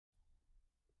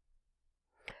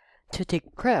To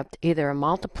decrypt either a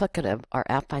multiplicative or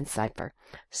affine cipher,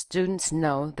 students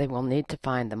know they will need to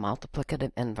find the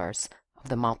multiplicative inverse of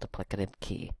the multiplicative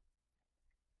key.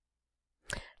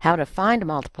 How to find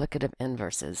multiplicative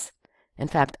inverses, in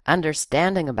fact,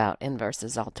 understanding about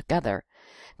inverses altogether,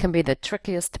 can be the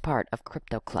trickiest part of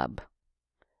Crypto Club.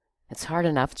 It's hard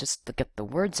enough just to get the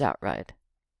words out right.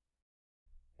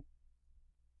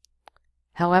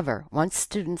 However, once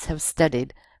students have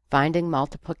studied finding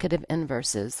multiplicative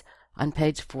inverses on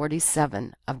page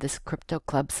 47 of this Crypto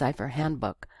Club Cipher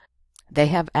Handbook, they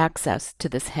have access to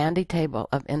this handy table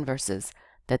of inverses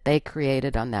that they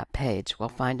created on that page while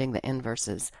finding the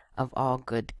inverses of all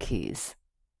good keys.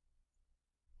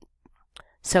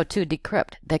 So to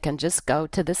decrypt, they can just go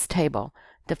to this table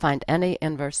to find any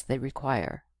inverse they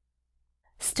require.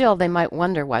 Still, they might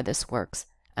wonder why this works,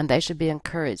 and they should be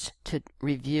encouraged to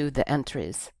review the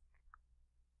entries.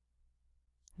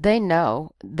 They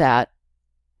know that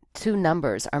two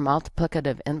numbers are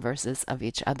multiplicative inverses of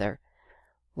each other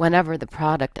whenever the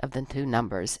product of the two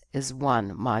numbers is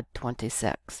 1 mod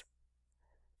 26.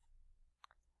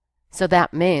 So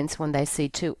that means when they see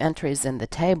two entries in the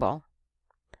table,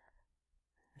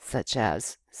 such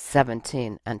as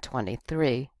 17 and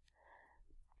 23,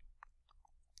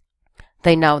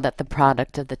 they know that the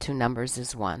product of the two numbers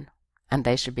is 1, and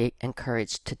they should be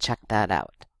encouraged to check that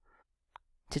out.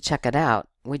 To check it out,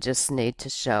 we just need to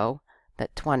show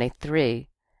that 23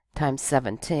 times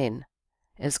 17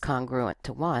 is congruent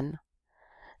to 1.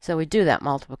 So we do that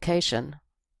multiplication.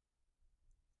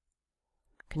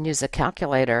 You can use a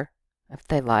calculator if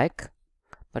they like,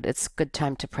 but it's a good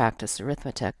time to practice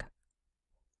arithmetic.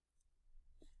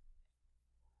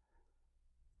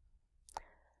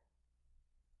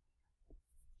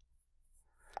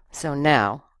 So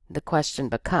now the question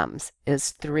becomes,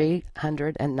 is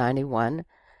 391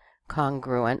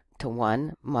 congruent to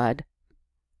 1 mod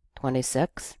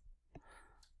 26?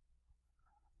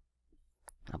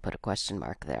 I'll put a question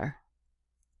mark there.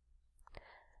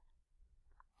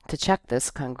 To check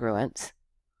this congruence,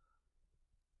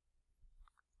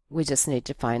 we just need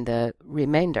to find the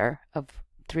remainder of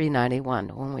 391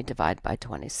 when we divide by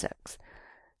 26.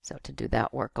 So to do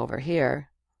that work over here,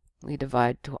 we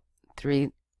divide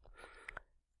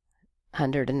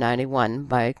 391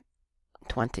 by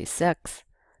 26.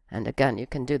 And again, you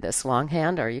can do this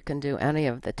longhand, or you can do any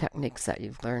of the techniques that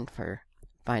you've learned for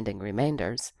finding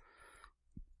remainders.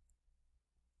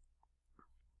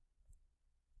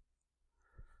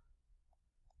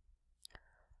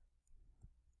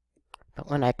 But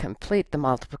when I complete the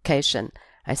multiplication,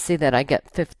 I see that I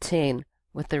get 15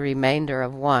 with the remainder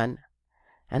of 1,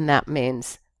 and that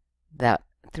means that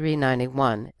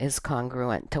 391 is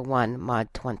congruent to 1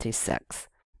 mod 26.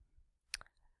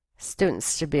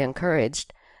 Students should be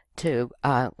encouraged to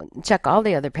check all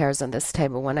the other pairs on this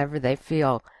table whenever they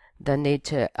feel the need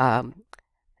to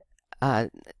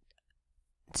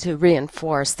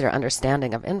reinforce their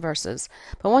understanding of inverses.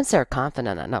 But once they're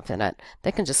confident enough in it,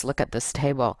 they can just look at this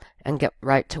table and get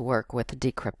right to work with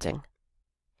decrypting.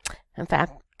 In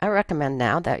fact, I recommend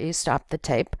now that you stop the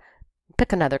tape,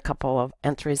 pick another couple of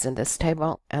entries in this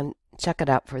table, and check it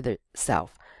out for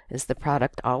yourself. Is the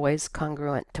product always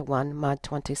congruent to 1 mod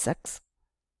 26?